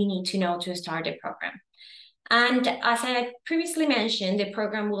details that you need to know to start the program. And as I previously mentioned, the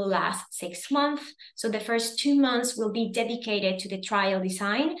program will last 6 months. So the first 2 months will be dedicated to the trial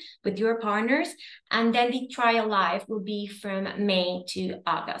design with your partners. And then the trial live will be from May to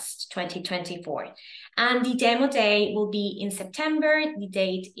August 2024. And the demo day will be in September. The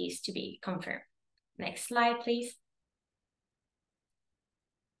date is to be confirmed. Next slide, please.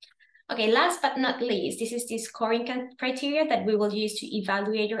 Okay, last but not least, this is the scoring criteria that we will use to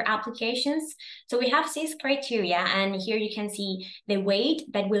evaluate your applications. So we have 6 criteria, and here you can see the weight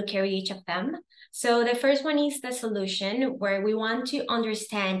that will carry each of them. So the first one is the solution, where we want to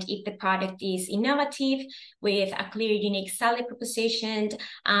understand if the product is innovative with a clear, unique selling proposition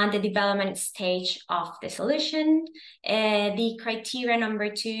and the development stage of the solution. The criteria number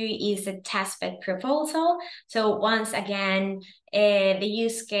 2 is the testbed proposal. So once again, the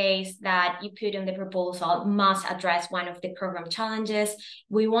use case that you put in the proposal must address one of the program challenges.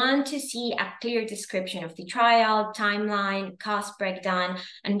 We want to see a clear description of the trial, timeline, cost breakdown,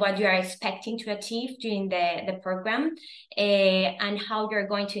 and what you are expecting to achieve during the program, and how you're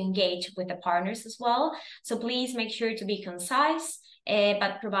going to engage with the partners as well. So please make sure to be concise,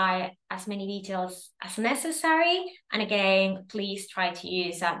 but provide as many details as necessary. And again, please try to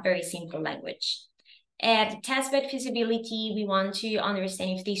use a very simple language. The testbed feasibility, we want to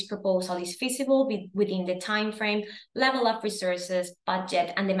understand if this proposal is feasible within the time frame, level of resources,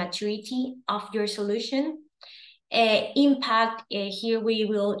 budget, and the maturity of your solution. Impact, here we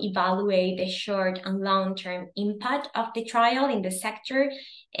will evaluate the short and long-term impact of the trial in the sector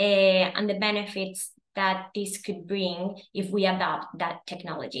and the benefits that this could bring if we adopt that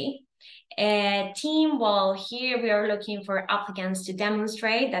technology. Team, well, here we are looking for applicants to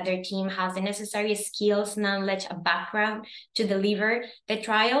demonstrate that their team has the necessary skills, knowledge, and background to deliver the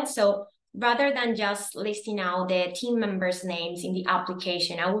trial. So rather than just listing out the team members' names in the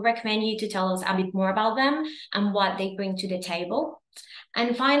application, I would recommend you to tell us a bit more about them and what they bring to the table.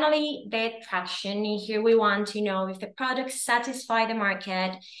 And finally, the traction. Here we want to know if the products satisfy the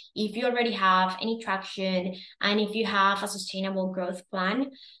market, if you already have any traction, and if you have a sustainable growth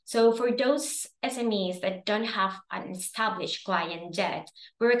plan. So for those SMEs that don't have an established client yet,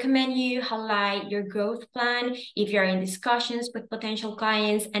 we recommend you highlight your growth plan if you're in discussions with potential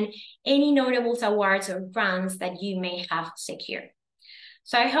clients, and any notable awards or grants that you may have secured.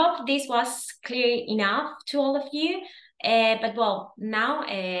 So I hope this was clear enough to all of you. But well, now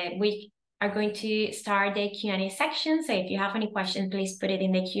we are going to start the Q&A section. So if you have any questions, please put it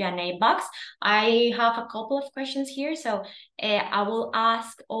in the Q&A box. I have a couple of questions here. So I will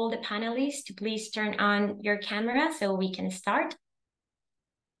ask all the panelists to please turn on your camera so we can start.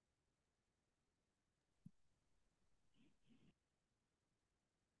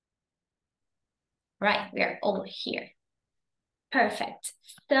 Right, we are all here. Perfect.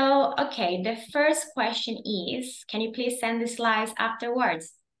 So, okay, the first question is, can you please send the slides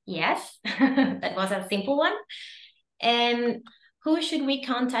afterwards? Yes, that was a simple one. Who should we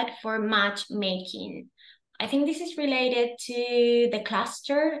contact for matchmaking? I think this is related to the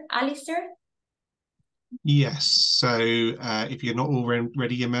cluster, Alistair. Yes, so if you're not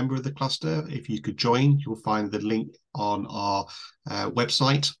already a member of the cluster, if you could join, you'll find the link on our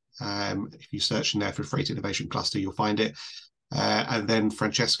website. If you search in there for Freight Innovation Cluster, you'll find it. And then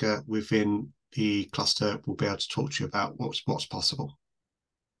Francesca within the cluster will be able to talk to you about what's possible.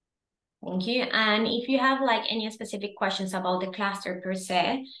 Thank you. And if you have like any specific questions about the cluster per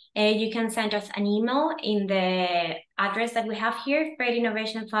se, you can send us an email in the address that we have here,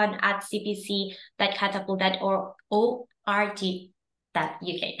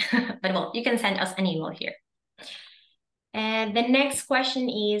 freightinnovationfund@cpc.catapult.org.uk. But well, you can send us an email here. The next question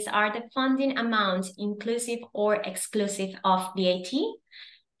is, are the funding amounts inclusive or exclusive of VAT?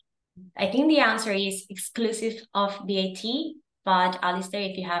 I think the answer is exclusive of VAT. But Alistair,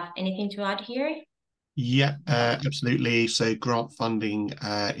 if you have anything to add here? Yeah, absolutely. So grant funding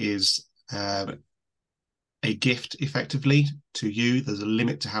is a gift effectively to you. There's a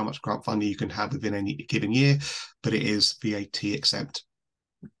limit to how much grant funding you can have within any given year, but it is VAT exempt.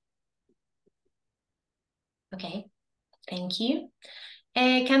 Okay, thank you.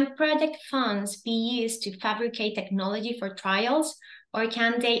 Can project funds be used to fabricate technology for trials, or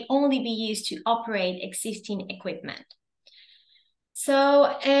can they only be used to operate existing equipment?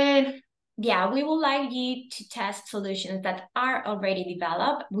 So, yeah, we would like you to test solutions that are already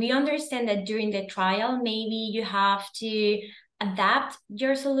developed. We understand that during the trial, maybe you have to adapt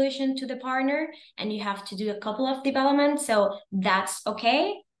your solution to the partner and you have to do a couple of developments. So that's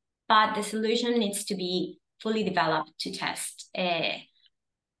okay, but the solution needs to be fully developed to test in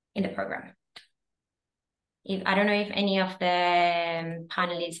the program. I don't know if any of the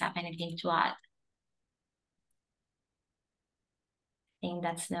panelists have anything to add. I think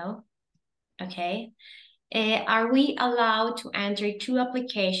that's no. Okay. Are we allowed to enter 2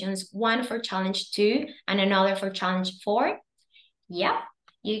 applications, one for challenge 2 and another for challenge 4? Yeah,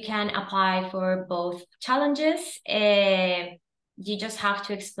 you can apply for both challenges. You just have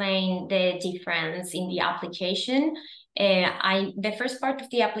to explain the difference in the application. The first part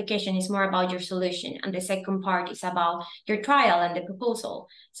of the application is more about your solution, and the second part is about your trial and the proposal.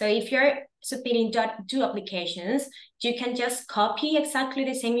 So if you're submitting 2 applications, you can just copy exactly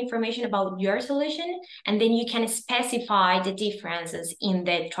the same information about your solution, and then you can specify the differences in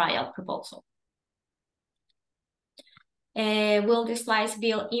the trial proposal. Will the slides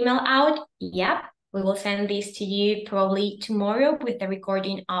be emailed out? Yep, we will send this to you probably tomorrow with the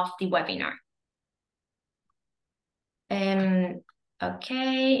recording of the webinar.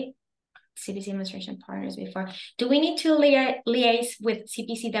 Okay, CPC demonstration partners before. Do we need to liaise with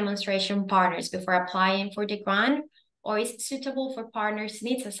CPC demonstration partners before applying for the grant, or is it suitable for partners'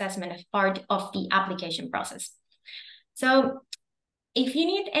 needs assessment as part of the application process? So if you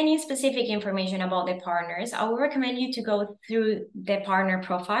need any specific information about the partners, I would recommend you to go through the partner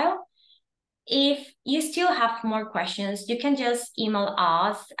profile. If you still have more questions, you can just email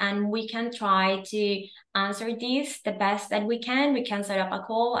us and we can try to answer this the best that we can. We can set up a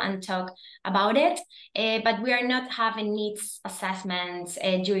call and talk about it, but we are not having needs assessments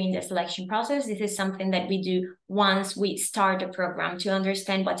during the selection process. This is something that we do once we start the program to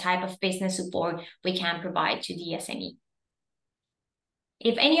understand what type of business support we can provide to the SME.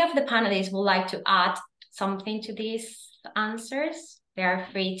 If any of the panelists would like to add something to these answers, they are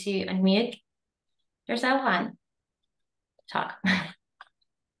free to unmute yourself and talk.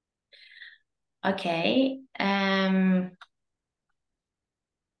 Okay.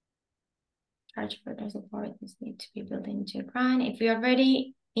 Charge for the support this need to be built into a grant. If we are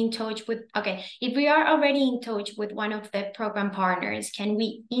already in touch with, okay, if we are already in touch with one of the program partners, can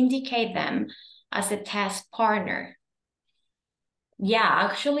we indicate them as a test partner? Yeah,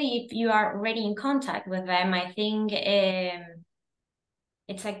 actually, if you are already in contact with them, I think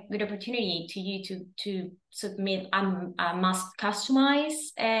it's a good opportunity to you to submit a must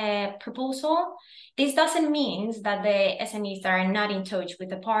customize proposal. This doesn't mean that the SMEs that are not in touch with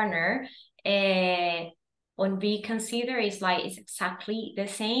the partner when we consider it's exactly the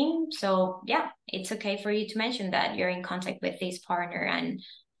same. So yeah, it's okay for you to mention that you're in contact with this partner and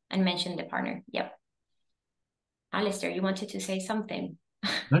and mention the partner. Yep. Alistair, you wanted to say something?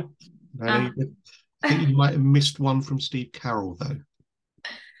 No, I think you might have missed one from Steve Carroll, though.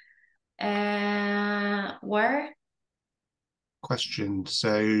 Where? Question.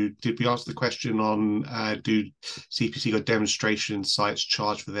 So did we answer the question on do CPC or demonstration sites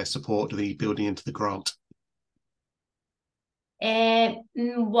charge for their support to the building into the grant? No,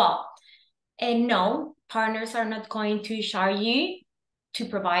 partners are not going to charge you to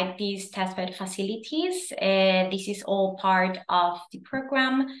provide these testbed facilities. This is all part of the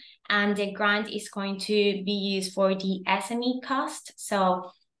program, and the grant is going to be used for the SME cost.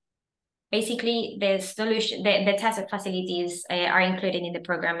 So basically, the solution, the testbed facilities are included in the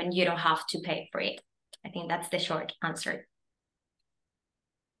program, and you don't have to pay for it. I think that's the short answer.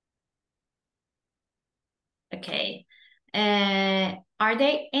 Okay. Are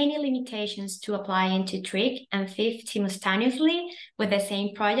there any limitations to applying to TRIG and FIF simultaneously with the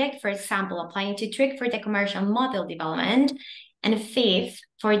same project? For example, applying to TRIG for the commercial model development and FIF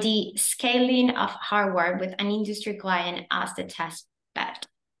for the scaling of hardware with an industry client as the test bed.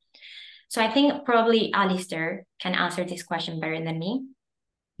 So I think probably Alistair can answer this question better than me.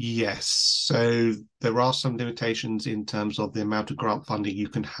 Yes, so there are some limitations in terms of the amount of grant funding you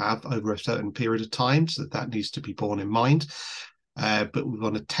can have over a certain period of time, so that needs to be borne in mind. But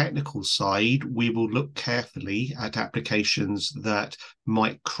on a technical side, we will look carefully at applications that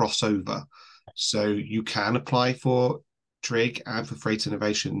might cross over. So you can apply for TRIG and for freight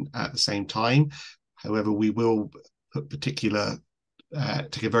innovation at the same time. However, we will put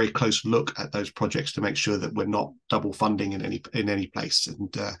take a very close look at those projects to make sure that we're not double funding in any place,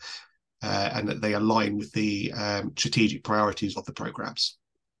 and that they align with the strategic priorities of the programs.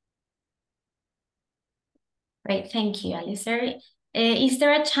 Great, thank you, Alistair. Is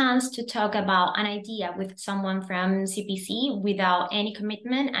there a chance to talk about an idea with someone from CPC without any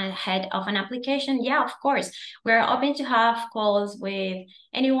commitment ahead of an application? Yeah, of course. We're open to have calls with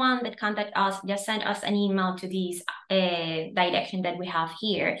anyone that contact us. Just send us an email to this direction that we have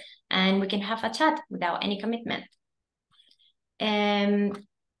here, and we can have a chat without any commitment.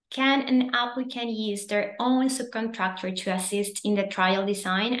 Can an applicant use their own subcontractor to assist in the trial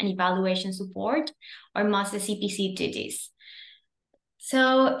design and evaluation support, or must the CPC do this?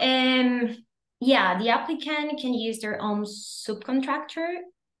 So, yeah, the applicant can use their own subcontractor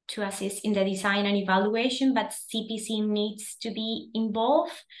to assist in the design and evaluation, but CPC needs to be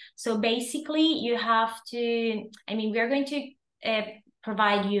involved. So basically you have to, we are going to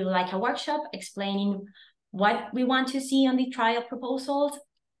provide you like a workshop explaining what we want to see on the trial proposals.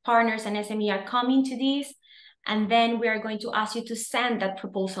 Partners and SME are coming to this, and then we are going to ask you to send that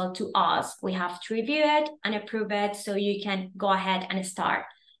proposal to us. We have to review it and approve it so you can go ahead and start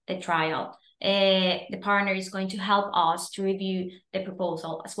the trial. The partner is going to help us to review the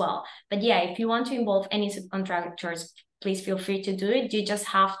proposal as well. But yeah, if you want to involve any subcontractors, please feel free to do it. You just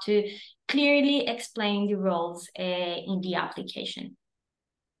have to clearly explain the roles in the application.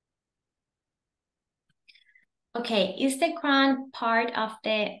 Okay, is the grant part of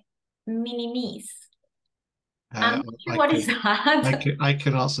the mini-MEs? What is that? I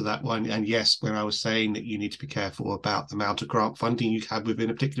can answer that one. And yes, when I was saying that you need to be careful about the amount of grant funding you have within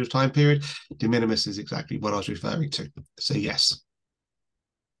a particular time period, de minimis is exactly what I was referring to. So yes.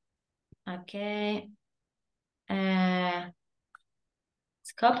 Okay.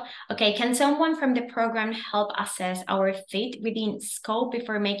 Scope. Okay, can someone from the program help assess our fit within scope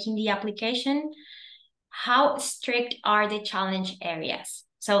before making the application? How strict are the challenge areas?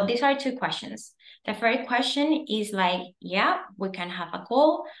 So these are two questions. The first question is like, yeah, we can have a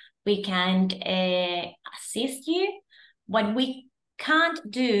call. We can assist you. What we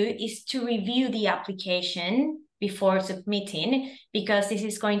can't do is to review the application before submitting, because this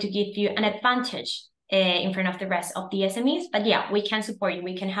is going to give you an advantage in front of the rest of the SMEs. But yeah, we can support you.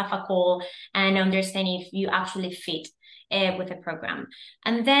 We can have a call and understand if you actually fit with the program.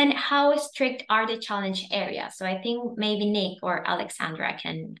 And then how strict are the challenge areas? So I think maybe Nick or Alexandra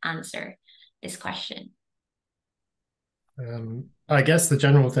can answer this question. I guess the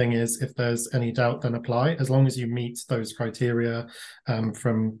general thing is, if there's any doubt, then apply, as long as you meet those criteria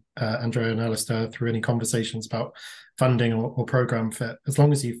from Andrea and Alistair through any conversations about funding or program fit. As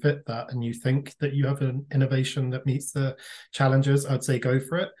long as you fit that and you think that you have an innovation that meets the challenges, I'd say go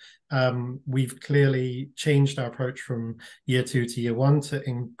for it. We've clearly changed our approach from year 2 to year 1 to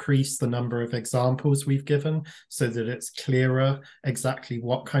increase the number of examples we've given so that it's clearer exactly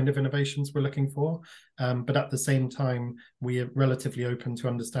what kind of innovations we're looking for. But at the same time, we are relatively relatively open to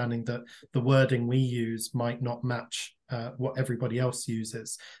understanding that the wording we use might not match what everybody else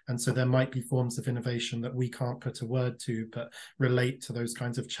uses. And so there might be forms of innovation that we can't put a word to, but relate to those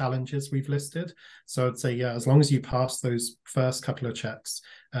kinds of challenges we've listed. So I'd say, yeah, as long as you pass those first couple of checks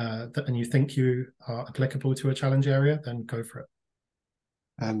and you think you are applicable to a challenge area, then go for it.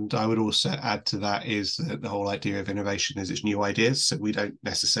 And I would also add to that is that the whole idea of innovation is it's new ideas. So we don't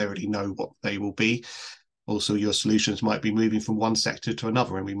necessarily know what they will be. Also, your solutions might be moving from one sector to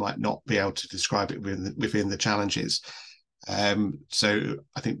another, and we might not be able to describe it within the challenges. So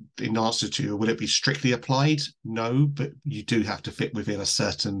I think in answer to, will it be strictly applied? No, but you do have to fit within a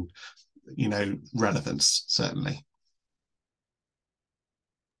certain, relevance, certainly.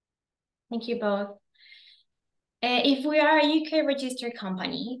 Thank you both. If we are a UK registered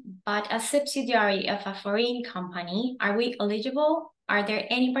company, but a subsidiary of a foreign company, are we eligible? Are there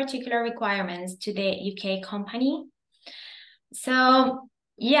any particular requirements to the UK company? So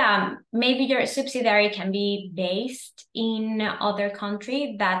yeah, maybe your subsidiary can be based in other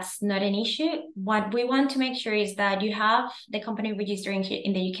country. That's not an issue. What we want to make sure is that you have the company registering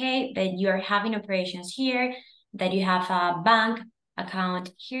in the UK, that you are having operations here, that you have a bank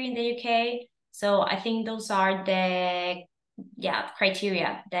account here in the UK. So I think those are the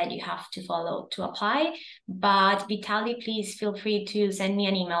criteria that you have to follow to apply. But Vitali, please feel free to send me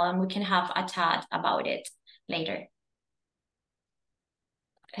an email and we can have a chat about it later.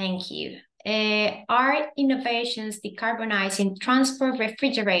 Thank you. Are innovations decarbonizing transport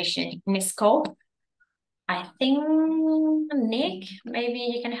refrigeration in scope? I think, Nick, maybe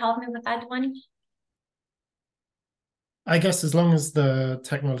you can help me with that one. I guess as long as the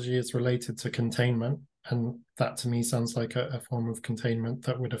technology is related to containment, and that to me sounds like a form of containment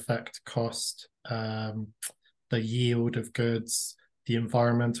that would affect cost, the yield of goods, the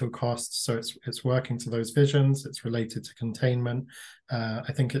environmental costs. So it's working to those visions. It's related to containment.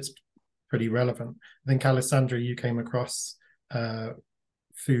 I think it's pretty relevant. I think, Alessandra, you came across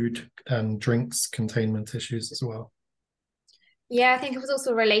food and drinks containment issues as well. Yeah, I think it was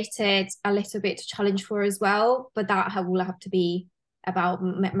also related a little bit to Challenge 4 as well, but that will have to be about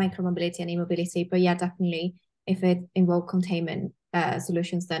micromobility and e-mobility. But yeah, definitely, if it involves containment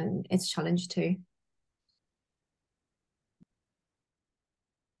solutions, then it's Challenge 2.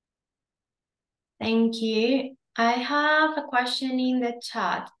 Thank you. I have a question in the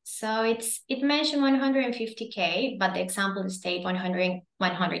chat. So it mentioned 150K, but the example state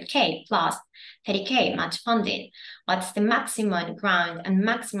 100K plus 30K match funding. What's the maximum grant and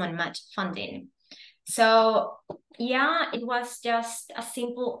maximum match funding? So yeah, it was just a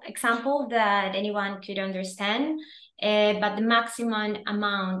simple example that anyone could understand. But the maximum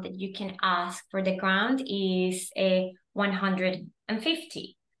amount that you can ask for the grant is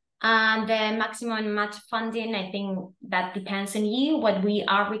 150. And the maximum match funding, I think that depends on you. What we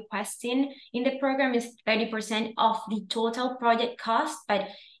are requesting in the program is 30% of the total project cost. But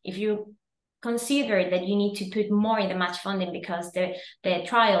if you consider that you need to put more in the match funding because the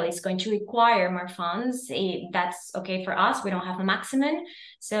trial is going to require more funds, that's okay for us. We don't have a maximum.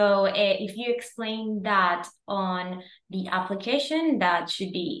 So if you explain that on the application, that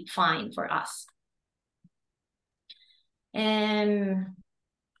should be fine for us.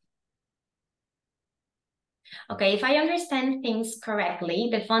 Okay, if I understand things correctly,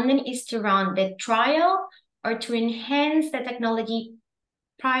 the funding is to run the trial or to enhance the technology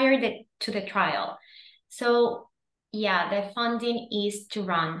prior to the trial. So yeah, the funding is to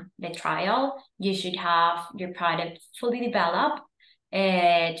run the trial. You should have your product fully developed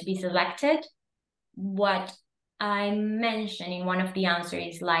to be selected. What I mentioned in one of the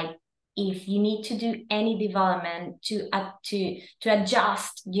answers is like, if you need to do any development to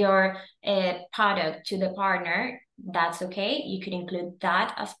adjust your product to the partner, that's okay. You could include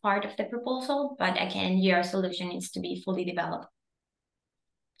that as part of the proposal, but again, your solution needs to be fully developed.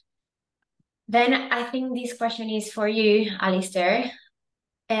 Then I think this question is for you, Alistair.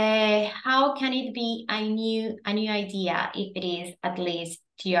 How can it be a new idea if it is at least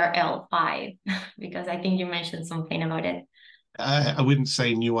TRL 5? Because I think you mentioned something about it. I wouldn't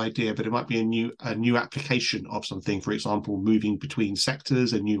say new idea, but it might be a new application of something. For example, moving between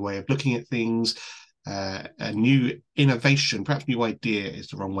sectors, a new way of looking at things, a new innovation. Perhaps new idea is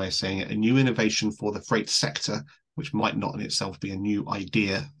the wrong way of saying it. A new innovation for the freight sector, which might not in itself be a new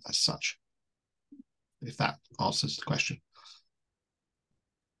idea as such. If that answers the question.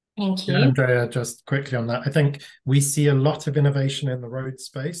 Thank you. Yeah, Andrea, just quickly on that, I think we see a lot of innovation in the road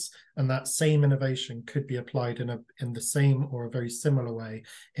space, and that same innovation could be applied in the same or a very similar way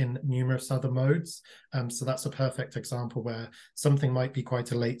in numerous other modes. So that's a perfect example where something might be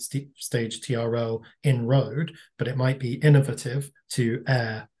quite a late stage TRL in road, but it might be innovative to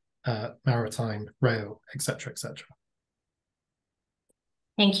air, maritime, rail, etc., etc.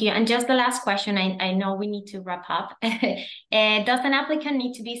 Thank you. And just the last question, I know we need to wrap up. Does an applicant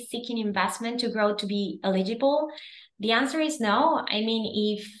need to be seeking investment to grow to be eligible? The answer is no. I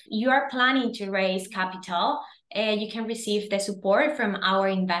mean, if you are planning to raise capital, you can receive the support from our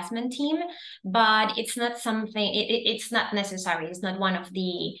investment team, but it's not something, it's not necessary. It's not one of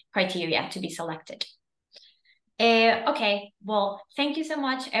the criteria to be selected. Okay, well, thank you so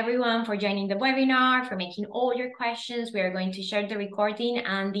much, everyone, for joining the webinar, for making all your questions. We are going to share the recording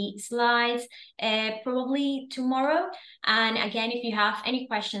and the slides probably tomorrow. And again, if you have any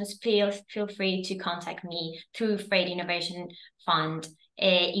questions, feel free to contact me through Freight Innovation Fund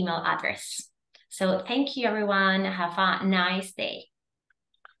email address. So thank you, everyone. Have a nice day.